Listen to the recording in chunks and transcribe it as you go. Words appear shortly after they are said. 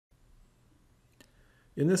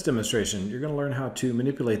In this demonstration, you're going to learn how to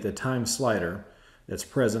manipulate the time slider that's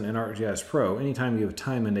present in ArcGIS Pro anytime you have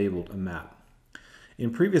time-enabled a map.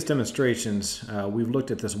 In previous demonstrations, we've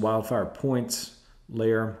looked at this wildfire points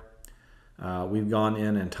layer. We've gone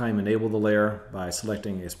in and time-enabled the layer by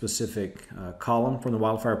selecting a specific column from the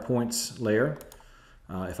wildfire points layer.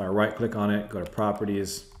 If I right-click on it, go to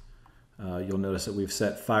Properties, you'll notice that we've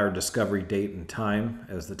set Fire Discovery Date and Time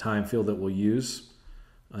as the time field that we'll use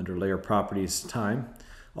under Layer Properties Time.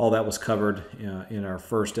 All that was covered in our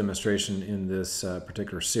first demonstration in this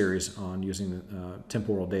particular series on using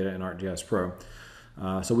temporal data in ArcGIS Pro.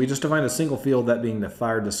 So we just defined a single field, that being the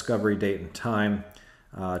Fire Discovery Date and Time,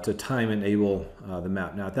 to time enable the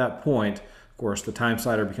map. Now at that point, of course, the time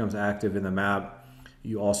slider becomes active in the map.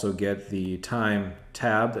 You also get the time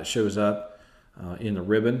tab that shows up in the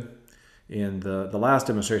ribbon. In the last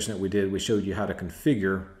demonstration that we did, we showed you how to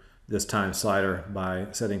configure this time slider by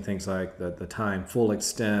setting things like the time full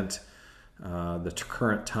extent, the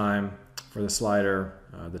current time for the slider,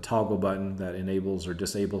 the toggle button that enables or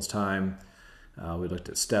disables time. We looked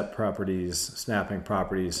at step properties, snapping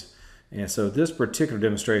properties. And so this particular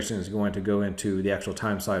demonstration is going to go into the actual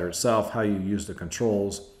time slider itself, how you use the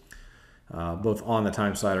controls, both on the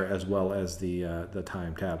time slider as well as the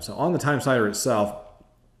time tab. So on the time slider itself,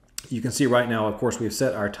 you can see right now, of course, we've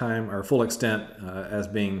set our time, our full extent as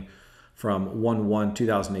being from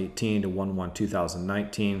 1/1/2018 to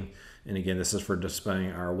 1/1/2019. And again, this is for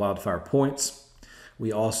displaying our wildfire points.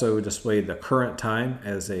 We also displayed the current time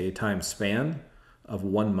as a time span of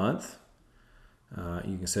 1 month.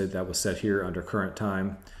 You can see that was set here under current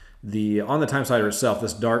time. On the time slider itself,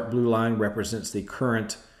 this dark blue line represents the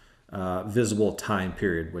current visible time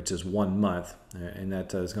period, which is 1 month, and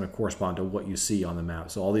that is going to correspond to what you see on the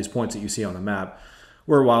map. So all these points that you see on the map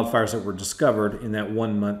were wildfires that were discovered in that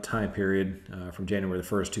 1 month time period from January the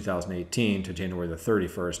 1st, 2018 to January the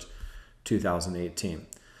 31st, 2018.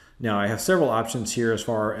 Now I have several options here as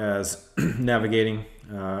far as navigating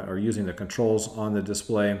or using the controls on the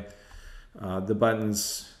display. The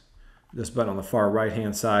buttons, this button on the far right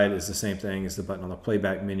hand side is the same thing as the button on the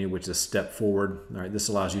playback menu, which is step forward. All right, this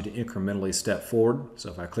allows you to incrementally step forward. So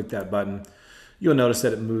if I click that button, you'll notice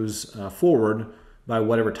that it moves forward by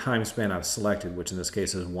whatever time span I've selected, which in this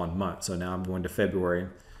case is 1 month. So now I'm going to February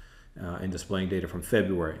and displaying data from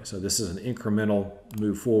February. So this is an incremental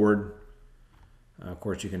move forward. Of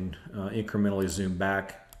course, you can incrementally zoom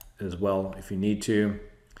back as well if you need to.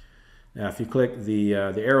 Now, if you click the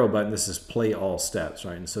arrow button, this is play all steps,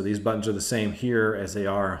 right? And so these buttons are the same here as they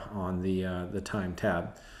are on the time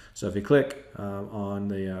tab. So if you click on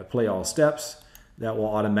the play all steps, that will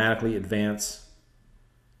automatically advance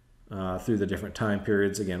through the different time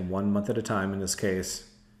periods. Again, 1 month at a time in this case.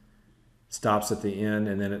 Stops at the end,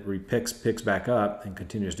 and then it picks back up and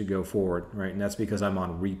continues to go forward, right? And that's because I'm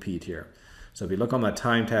on repeat here. So if you look on the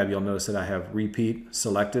time tab, you'll notice that I have repeat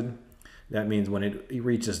selected. That means when it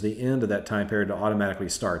reaches the end of that time period, it automatically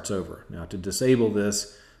starts over. Now to disable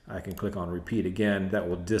this, I can click on repeat again. That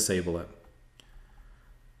will disable it.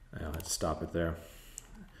 Let's stop it there.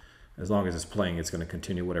 As long as it's playing, it's going to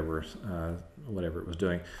continue whatever it was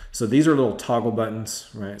doing. So these are little toggle buttons,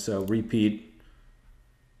 right? So repeat,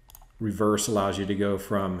 reverse allows you to go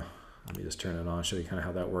from, let me just turn it on, show you kind of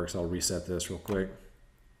how that works. I'll reset this real quick.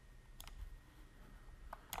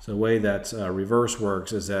 So the way that reverse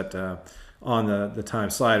works is that on the time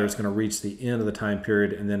slider, it's going to reach the end of the time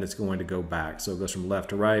period, and then it's going to go back. So it goes from left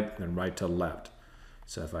to right, then right to left.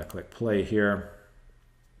 So if I click play here,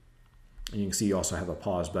 and you can see you also have a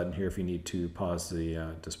pause button here if you need to pause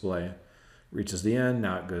the display. Reaches the end,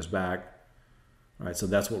 now it goes back. All right, so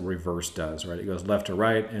that's what reverse does, right? It goes left to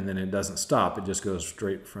right, and then it doesn't stop. It just goes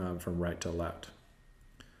straight from right to left.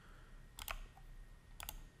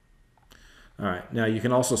 All right, now you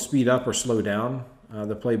can also speed up or slow down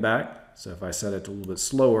the playback. So if I set it to a little bit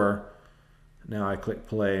slower, now I click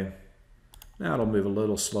play. Now it'll move a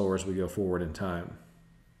little slower as we go forward in time.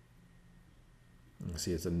 You can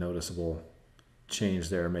see it's a noticeable change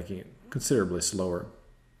there, making it considerably slower,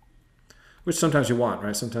 which sometimes you want,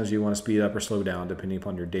 right? Sometimes you want to speed up or slow down depending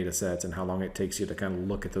upon your data sets and how long it takes you to kind of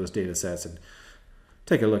look at those data sets and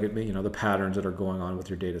take a look at the patterns that are going on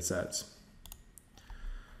with your data sets.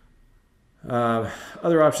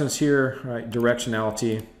 Other options here, right?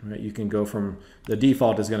 Directionality, right? You can go from, the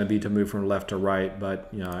default is going to be to move from left to right, but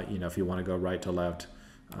if you want to go right to left,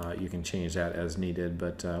 you can change that as needed,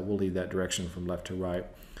 but we'll leave that direction from left to right.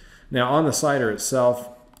 Now on the slider itself,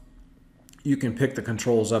 you can pick the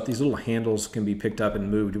controls up. These little handles can be picked up and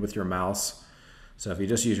moved with your mouse. So if you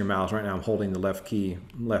just use your mouse, right now I'm holding the left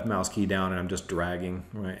mouse key down and I'm just dragging,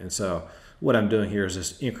 right? And so what I'm doing here is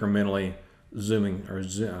just incrementally zooming or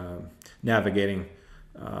navigating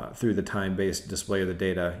through the time-based display of the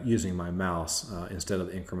data using my mouse instead of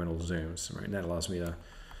incremental zooms. Right? And that allows me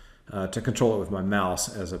to control it with my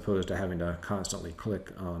mouse as opposed to having to constantly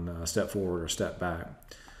click on step forward or step back.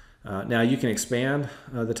 Now you can expand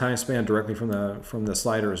the time span directly from the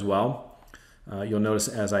slider as well. You'll notice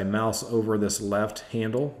as I mouse over this left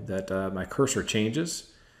handle that my cursor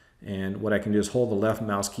changes, and what I can do is hold the left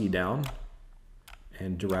mouse key down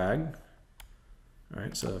and drag. All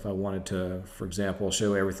right, so if I wanted to, for example,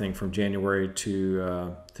 show everything from January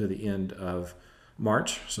to the end of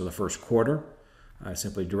March, so the first quarter, I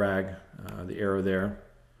simply drag the arrow there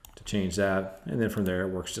to change that, and then from there it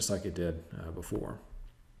works just like it did before.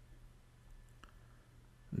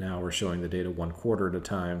 Now we're showing the data 1 quarter at a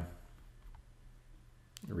time.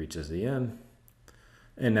 It reaches the end,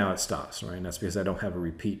 and now it stops, right? And that's because I don't have a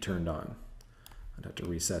repeat turned on. I'd have to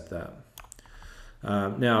reset that.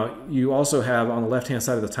 Now, you also have on the left-hand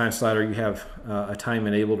side of the time slider, you have a time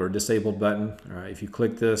enabled or disabled button. If you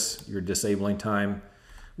click this, you're disabling time.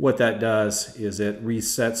 What that does is it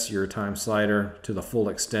resets your time slider to the full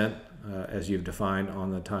extent as you've defined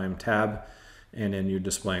on the time tab, and then you're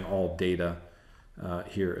displaying all data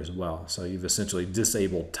here as well. So you've essentially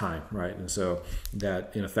disabled time, right? And so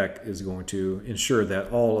that in effect is going to ensure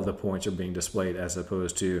that all of the points are being displayed, as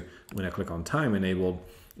opposed to when I click on time enabled,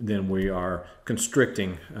 then we are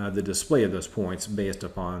constricting the display of those points based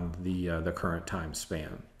upon the current time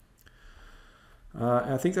span.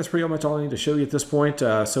 I think that's pretty much all I need to show you at this point.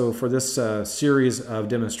 So for this series of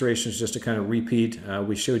demonstrations, just to kind of repeat,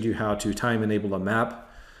 we showed you how to time enable a map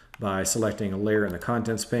by selecting a layer in the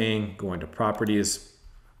contents pane, going to properties,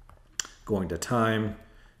 going to time,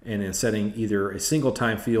 and then setting either a single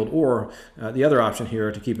time field, or the other option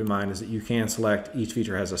here to keep in mind is that you can select each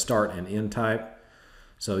feature has a start and end type.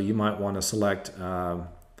 So you might want to select,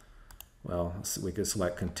 well, we could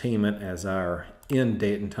select containment as our end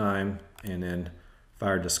date and time, and then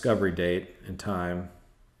fire discovery date and time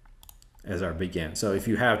as our begin. So if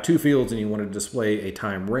you have 2 fields and you want to display a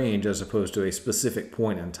time range as opposed to a specific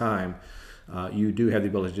point in time, you do have the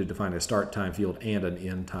ability to define a start time field and an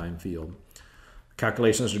end time field.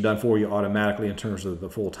 Calculations are done for you automatically in terms of the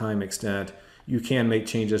full time extent. You can make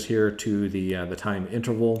changes here to the time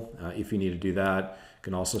interval if you need to do that. You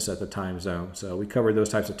can also set the time zone. So we covered those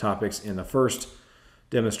types of topics in the first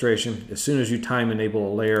demonstration. As soon as you time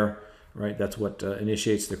enable a layer, right, that's what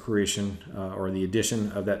initiates the creation or the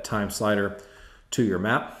addition of that time slider to your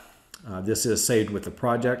map. This is saved with the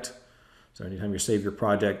project. So anytime you save your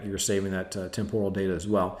project, you're saving that temporal data as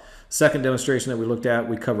well. Second demonstration that we looked at,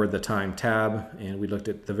 we covered the time tab, and we looked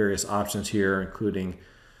at the various options here, including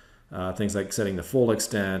things like setting the full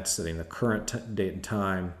extent, setting the current date and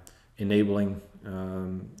time, enabling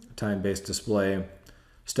time-based display,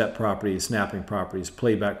 step properties, snapping properties,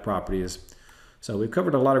 playback properties. So we've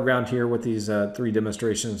covered a lot of ground here with these 3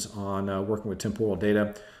 demonstrations on working with temporal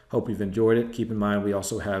data. Hope you've enjoyed it. Keep in mind we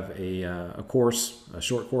also have a course, a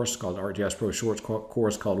short course called ArcGIS Pro Short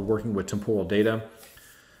course called Working with Temporal Data.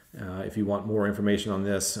 If you want more information on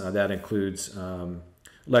this, that includes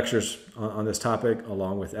lectures on this topic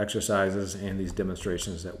along with exercises and these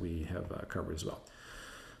demonstrations that we have covered as well.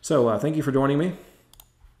 So thank you for joining me.